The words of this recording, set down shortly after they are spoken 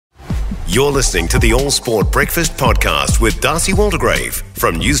You're listening to the All Sport Breakfast Podcast with Darcy Waldegrave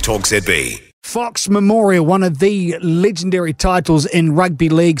from News Talk ZB. Fox Memorial, one of the legendary titles in rugby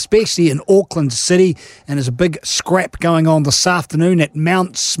league, especially in Auckland City, and there's a big scrap going on this afternoon at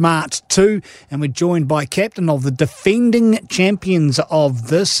Mount Smart 2, and we're joined by captain of the defending champions of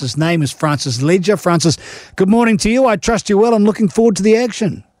this. His name is Francis Ledger. Francis, good morning to you. I trust you well. I'm looking forward to the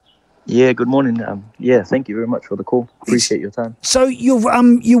action. Yeah, good morning. Thank you very much for the call. Appreciate your time. So you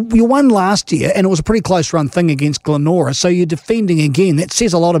won last year, and it was a pretty close run thing against Glenora. So you're defending again. That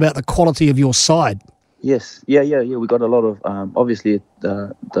says a lot about the quality of your side. Yes, yeah. We got a lot of. Obviously,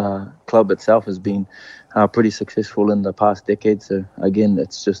 the club itself has been pretty successful in the past decade. So again,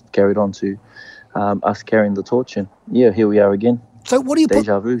 it's just carried on to us carrying the torch, and here we are again. So what do you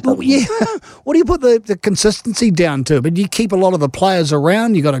Deja vu. what do you put the consistency down to? But do you keep a lot of the players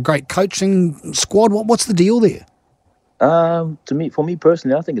around? You got a great coaching squad. What's the deal there? For me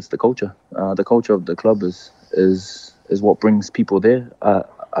personally, I think it's the culture. The culture of the club is what brings people there.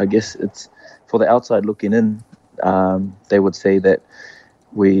 I guess it's for the outside looking in. They would say that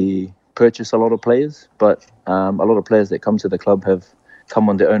we purchase a lot of players, but a lot of players that come to the club have come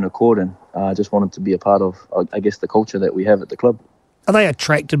on their own accord and just wanted to be a part of, I guess, the culture that we have at the club. Are they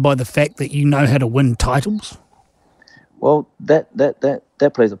attracted by the fact that you know how to win titles? Well, that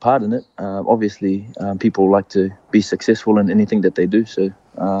plays a part in it. Obviously, people like to be successful in anything that they do. So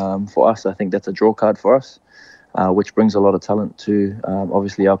for us, I think that's a draw card for us, which brings a lot of talent to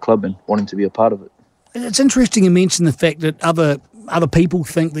obviously our club and wanting to be a part of it. It's interesting you mentioned the fact that other people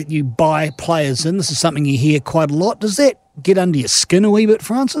think that you buy players in. This is something you hear quite a lot. Does that get under your skin a wee bit,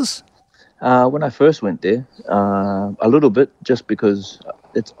 Francis? When I first went there, a little bit, just because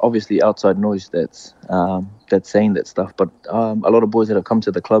it's obviously outside noise that's saying that stuff. But a lot of boys that have come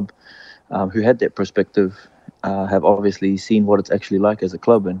to the club who had that perspective have obviously seen what it's actually like as a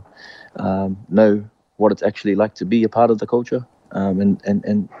club and know what it's actually like to be a part of the culture.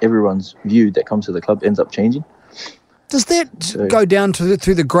 And everyone's view that comes to the club ends up changing. Does that go down through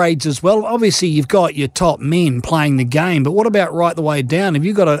the grades as well? Obviously, you've got your top men playing the game, but what about right the way down? Have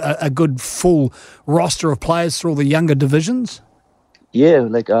you got a good full roster of players through all the younger divisions? Yeah,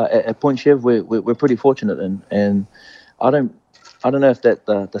 like at Point Chev, we're pretty fortunate, and I don't know if that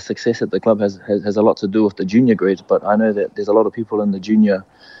the success at the club has a lot to do with the junior grades, but I know that there's a lot of people in the junior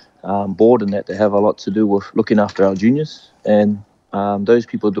board and that they have a lot to do with looking after our juniors, and those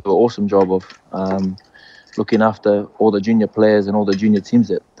people do an awesome job of looking after all the junior players and all the junior teams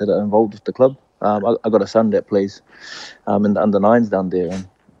that are involved with the club. I got a son that plays in the under-9s down there, and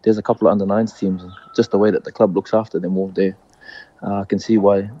there's a couple of under-9s teams, and just the way that the club looks after them all there, I can see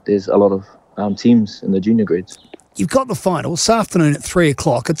why there's a lot of teams in the junior grades. You've got the final this afternoon at 3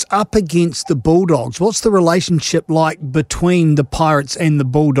 o'clock. It's up against the Bulldogs. What's the relationship like between the Pirates and the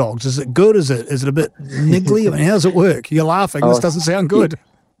Bulldogs? Is it good? Is it a bit niggly? I mean, how does it work? You're laughing. This doesn't sound good.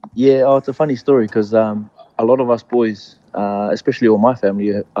 Yeah, it's a funny story because a lot of us boys, especially all my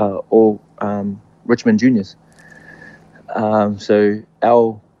family, are all Richmond juniors. So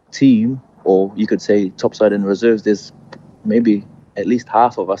our team, or you could say topside and reserves, there's maybe at least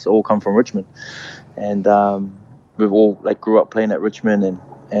half of us all come from Richmond. And we've all grew up playing at Richmond,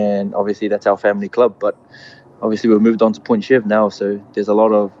 and obviously that's our family club. But obviously we've moved on to Point Chev now, so there's a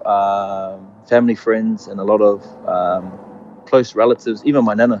lot of family friends and a lot of close relatives. Even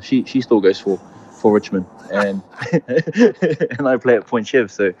my nana, she still goes for Richmond, and and I play at Point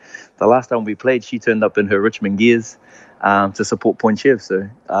Chev. So the last time we played, she turned up in her Richmond gears to support Point Chev. So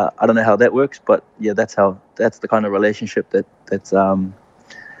I don't know how that works, but yeah, that's the kind of relationship that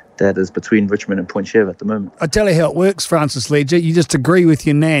is between Richmond and Point Chev at the moment. I tell you how it works, Francis Ledger. You just agree with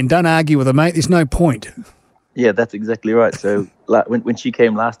your nan. Don't argue with her, mate. There's no point. Yeah, that's exactly right. So when she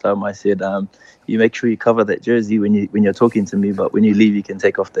came last time, I said, you make sure you cover that jersey when you're talking to me, but when you leave, you can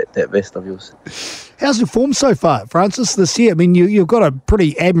take off that vest of yours. How's your form so far, Francis, this year? I mean, you've got a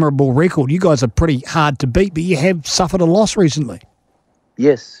pretty admirable record. You guys are pretty hard to beat, but you have suffered a loss recently.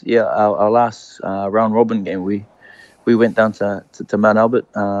 Yes, yeah. Our last round robin game, we went down to Mount Albert,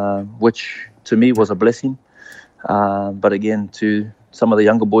 which to me was a blessing. But again, to some of the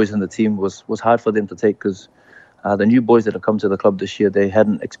younger boys in the team was hard for them to take because the new boys that have come to the club this year, they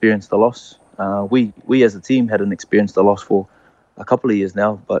hadn't experienced the loss. We as a team hadn't experienced the loss for a couple of years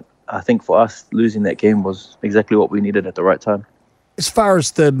now, but I think for us, losing that game was exactly what we needed at the right time. As far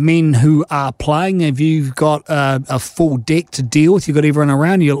as the men who are playing, have you got a full deck to deal with? You've got everyone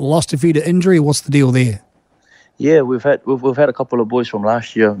around? You lost a few to injury? What's the deal there? Yeah, we've had a couple of boys from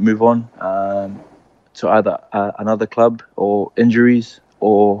last year move on to either another club or injuries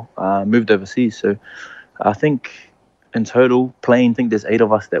or moved overseas. So I think in total playing, I think there's 8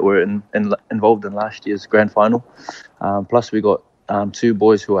 of us that were involved in last year's grand final. Plus we got 2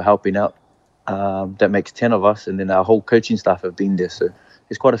 boys who are helping out. That makes 10 of us, and then our whole coaching staff have been there. So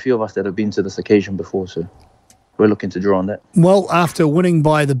there's quite a few of us that have been to this occasion before. So we're looking to draw on that. Well, after winning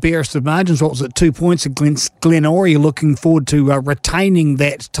by the barest of margins, what was it, 2 points against Glenora, you're looking forward to retaining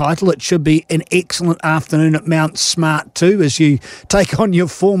that title. It should be an excellent afternoon at Mount Smart too, as you take on your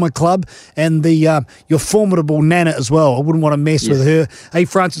former club and your formidable Nana as well. I wouldn't want to mess with her. Hey,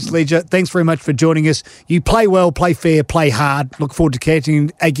 Francis Ledger, thanks very much for joining us. You play well, play fair, play hard. Look forward to catching you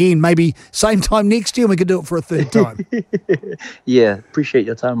again, maybe same time next year, and we could do it for a third time. Yeah, appreciate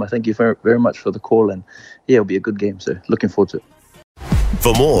your time. I thank you very, very much for the call, and yeah, it'll be a good game, so looking forward to it.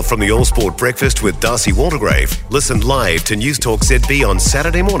 For more from the All Sport Breakfast with Darcy Waldegrave, listen live to News Talk ZB on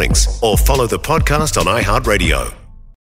Saturday mornings or follow the podcast on iHeartRadio.